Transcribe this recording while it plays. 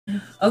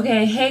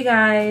Okay, hey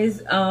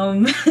guys,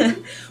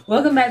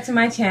 welcome back to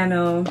my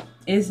channel.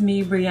 It's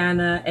me,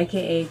 Brianna,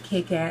 aka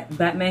Kit-Kat,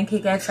 Batman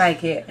Kit-Kat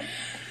Psychic,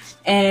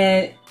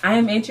 and I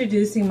am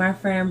introducing my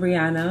friend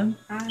Brianna.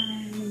 Hi.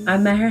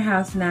 I'm at her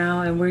house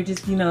now, and we're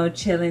just,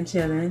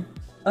 chilling.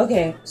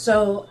 Okay,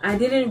 so I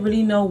didn't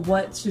really know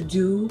what to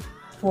do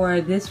for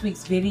this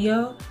week's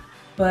video,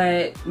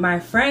 but my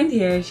friend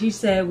here, she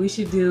said we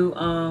should do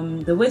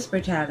the Whisper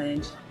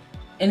Challenge.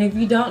 And if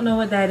you don't know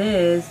what that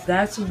is,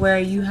 that's where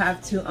you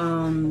have to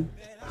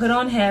put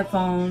on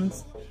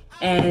headphones,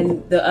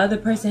 and the other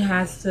person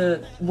has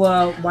to,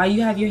 well, while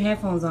you have your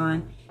headphones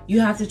on,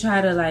 you have to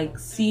try to like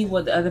see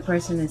what the other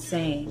person is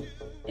saying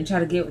and try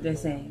to get what they're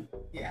saying.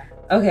 Yeah.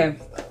 Okay.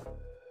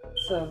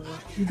 So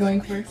You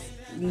going first?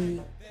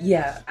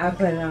 Yeah, I'll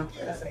put it on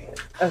first.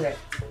 Okay.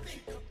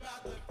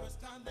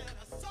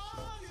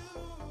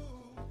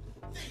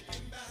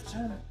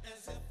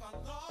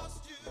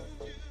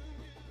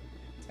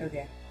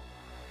 Okay.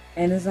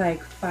 And it's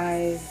like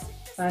five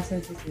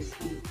sentences each.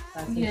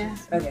 Five sentences. Yeah.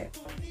 Okay.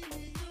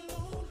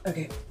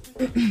 Okay.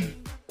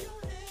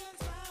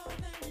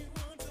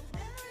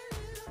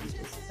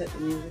 Just put the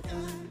music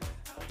on.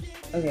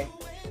 Okay.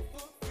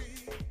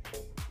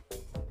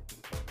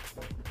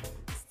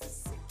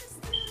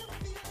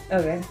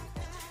 Okay.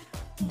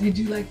 Did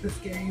you like the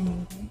scary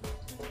movie?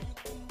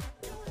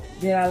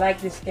 Did I like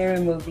this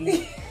scary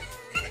movie?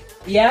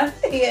 Yeah?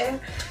 Yeah.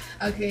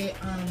 Okay,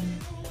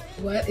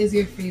 what is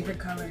your favorite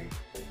color?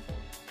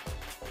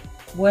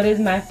 What is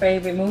my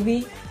favorite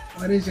movie?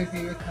 What is your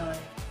favorite color?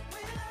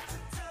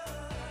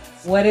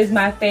 What is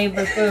my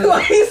favorite food?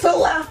 Why are you so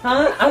loud?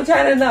 Huh? I'm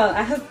trying to know.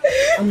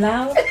 I'm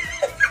loud?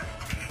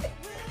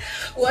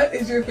 What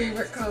is your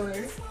favorite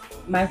color?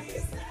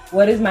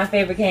 What is my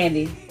favorite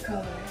candy?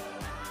 Color.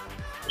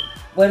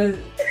 What is...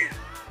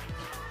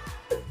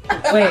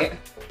 Wait.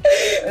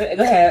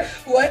 Go ahead.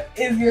 What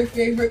is your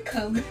favorite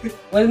color?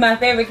 What is my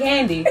favorite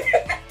candy?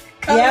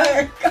 Color.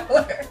 Yeah?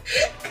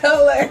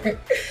 Color.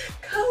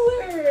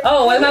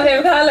 Oh, what's my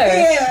favorite color?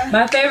 Yeah.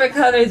 My favorite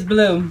color is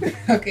blue.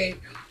 Okay.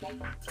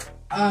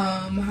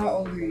 How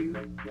old are you?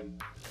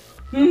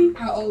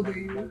 How old are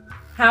you?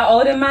 How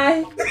old am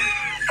I?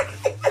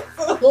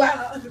 So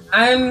loud.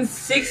 I'm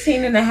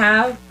 16 and a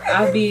half.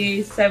 I'll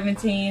be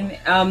 17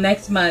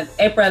 next month,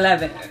 April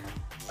 11th.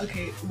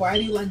 Okay, why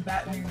do you like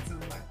Batman so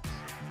much?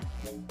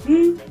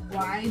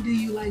 Why do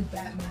you like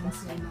Batman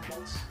so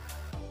much?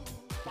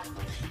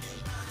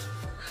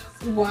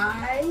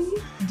 Why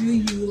do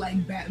you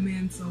like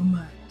Batman so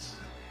much?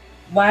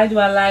 Why do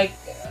I like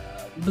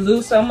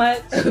blue so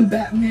much?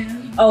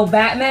 Batman. Oh,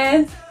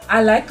 Batman?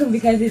 I like him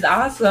because he's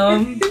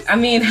awesome. I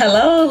mean,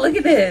 hello, look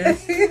at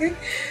this.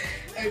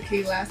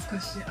 Okay, last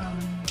question.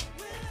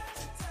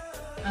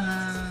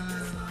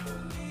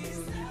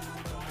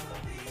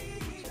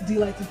 Do you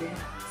like to dance?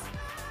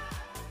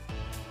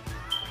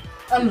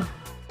 No.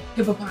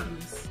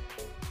 Hippopotamus.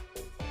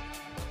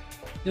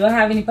 Do I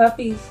have any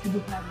puppies?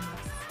 Hippopotamus.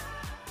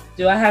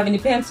 Do I have any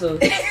pencils?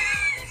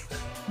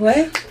 What?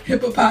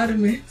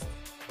 Hippopotamus.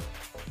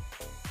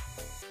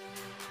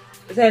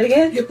 Say it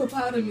again?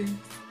 Hippopotamus.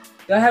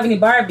 Do I have any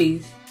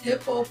Barbies?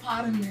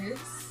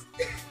 Hippopotamus.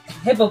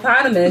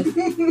 Hippopotamus?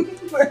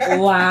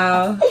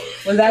 Wow.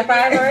 Was that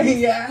 5 words?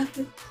 Yeah.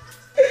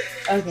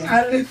 Okay.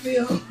 How did it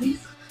feel?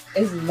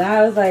 It's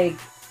loud. It's like,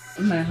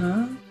 I'm like,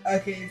 huh?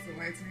 Okay, so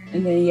my turn.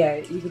 And then, yeah,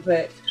 you can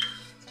put,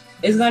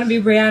 it's going to be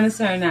Brianna's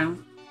turn now.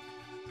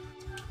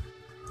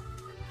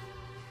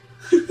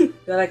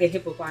 They're like a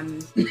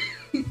hippopotamus.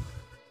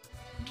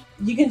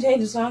 You can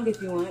change the song if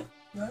you want.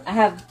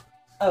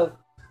 What?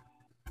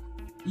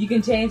 You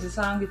can change the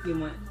song if you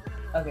want.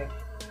 Okay.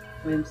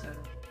 Wait, sorry.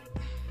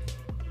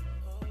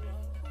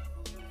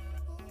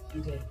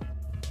 Okay.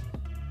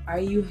 Are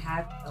you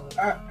happy?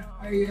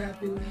 Are you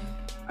happy with?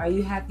 Are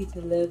you happy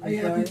to live in Are you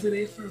Florida? happy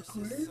today for a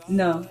course?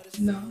 No.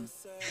 No.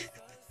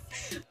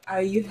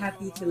 Are you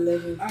happy to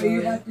live in Florida? Are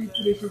you happy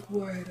today for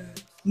Florida?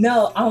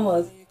 No,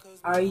 almost.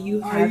 Are you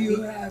happy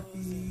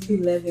to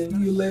live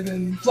in? You live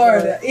in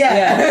Florida.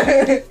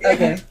 Yeah.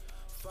 Okay.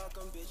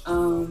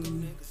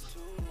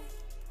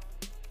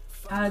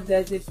 How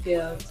does it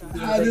feel to be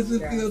How does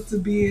it feel to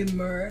be in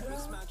Murder?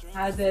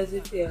 How does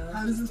it feel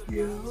How does it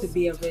feel to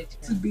be a rich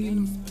girl? to be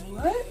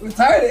what?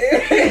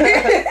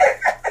 Retarded.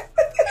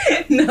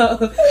 No.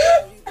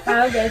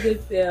 How does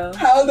it feel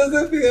How does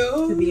it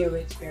feel to be a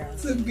rich girl?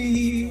 to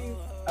be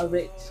A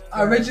rich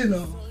girl.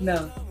 original?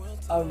 No.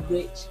 A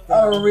rich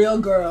girl. A real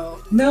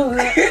girl. No,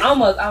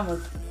 almost.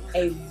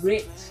 A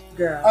rich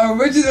girl.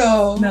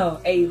 Original. No,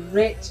 a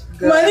rich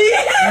girl. Money.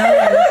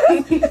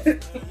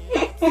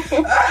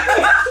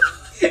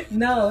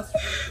 No.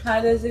 How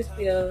does it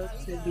feel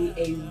to be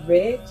a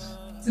rich?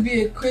 To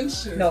be a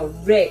quencher. No,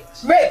 rich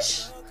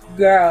Rich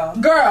girl.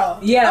 girl.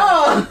 Yeah.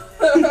 Oh,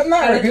 I'm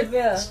not How does rich. it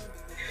feel?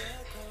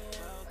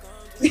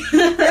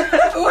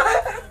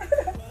 What?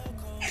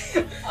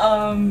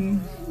 How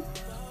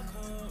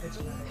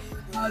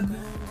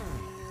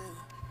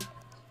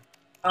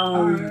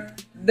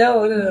No,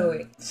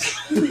 wait.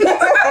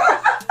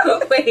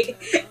 Wait.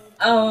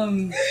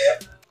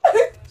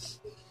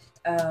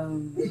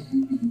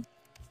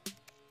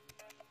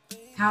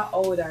 How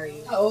old are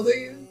you? How old are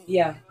you?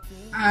 Yeah.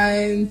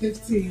 I'm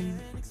 15.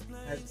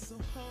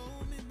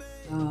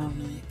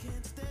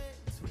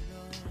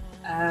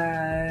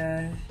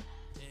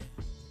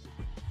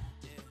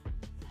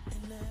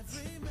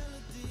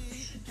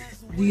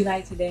 Do you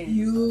like to dance?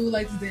 You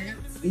like to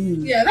dance?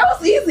 Mm. Yeah, that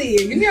was easy.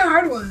 Give me a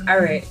hard one. All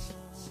right.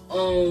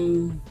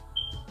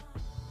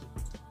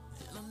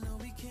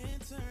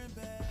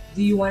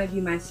 Do you want to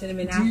be my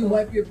cinnamon apple? Do you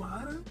wipe your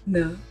bottom?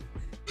 No.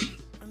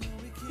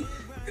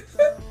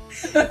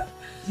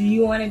 Do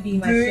you want to be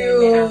my Do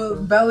cinnamon you apple?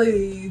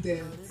 belly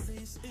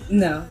dance?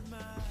 No.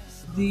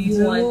 Do you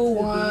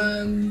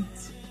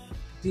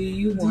Do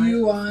you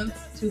you want want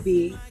to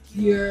be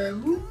your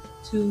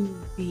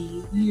to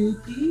be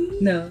UP?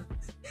 no?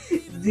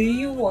 Do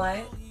you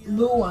want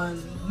Luan.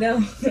 no?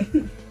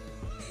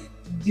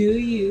 Do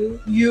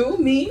you You,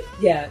 me,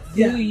 yeah?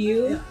 Do Yeah.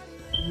 you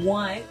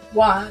want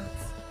want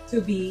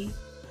to be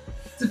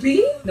to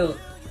be no?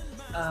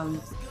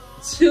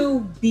 To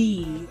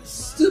be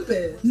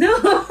stupid. no.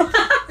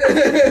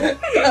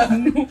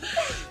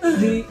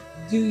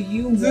 do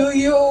you Do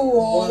you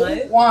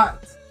want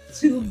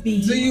to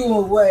be Do you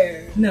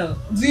wear? no?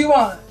 Do you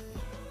want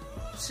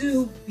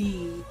To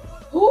be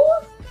who?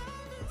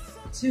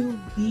 to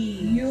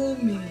be You,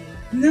 me.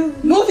 no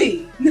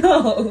Movie.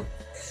 no.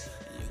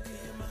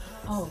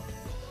 Oh,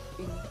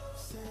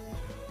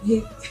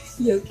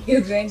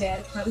 your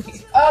granddad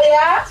probably Oh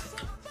yeah.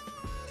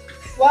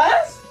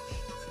 What?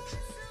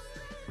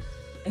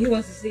 he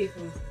wants to see it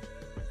from.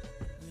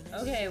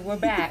 Okay, we're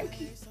back.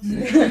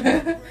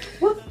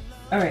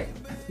 All right,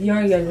 you're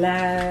on your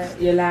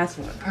last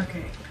one.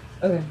 Okay.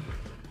 Okay.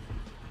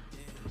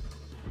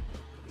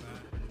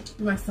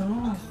 My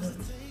song.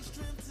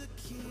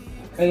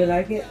 Oh, you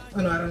like it?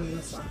 Oh no, I don't know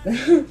the song.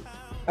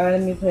 All right,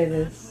 let me play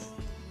this.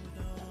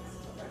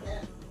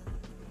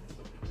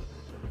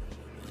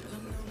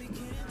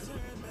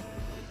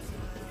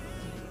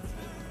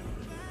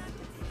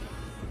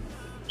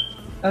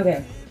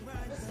 Okay.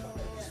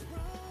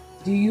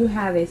 Do you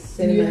have a Do you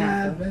cinnamon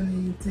have apple?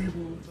 any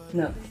table?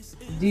 No.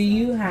 Do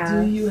you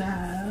have Do you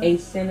have a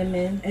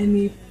cinnamon?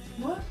 any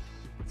what?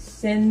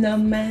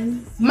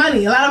 Cinnamon?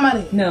 Money, a lot of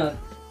money. No.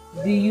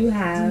 Do you Do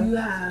have you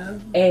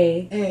have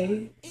a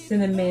a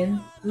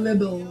cinnamon?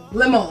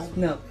 limo?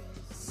 No.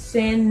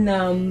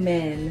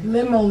 Cinnamon.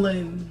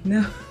 Limolin.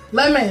 No.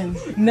 Lemon.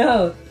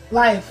 No.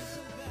 Life.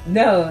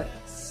 No.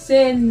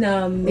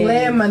 Cinnamon.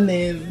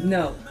 Lemon.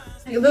 No.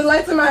 The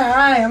lights in my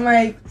eye. I'm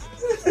like,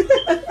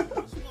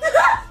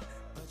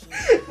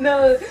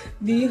 No.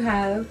 Do you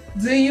have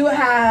do you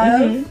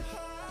have Mhm.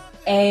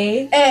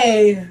 a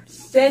a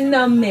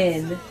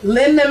cinnamon?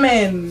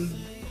 liniment?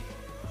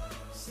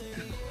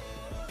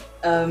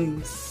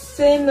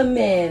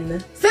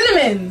 Cinnamon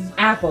Cinnamon.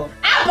 apple.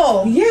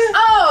 Apple. Yeah.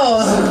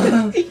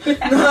 Oh.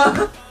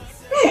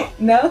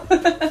 No.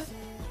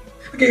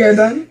 Okay, you're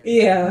done.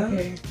 Yeah.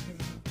 Okay.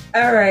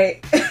 All right.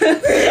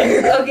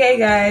 Okay,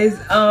 guys.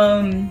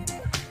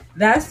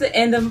 That's the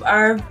end of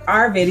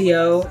our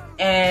video,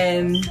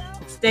 and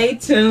stay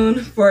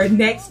tuned for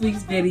next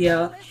week's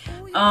video.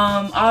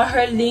 All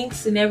her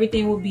links and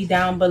everything will be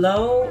down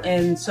below,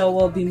 and so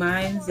will be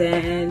mine.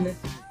 And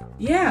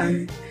yeah.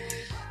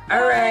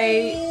 All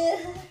right.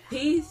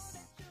 Peace.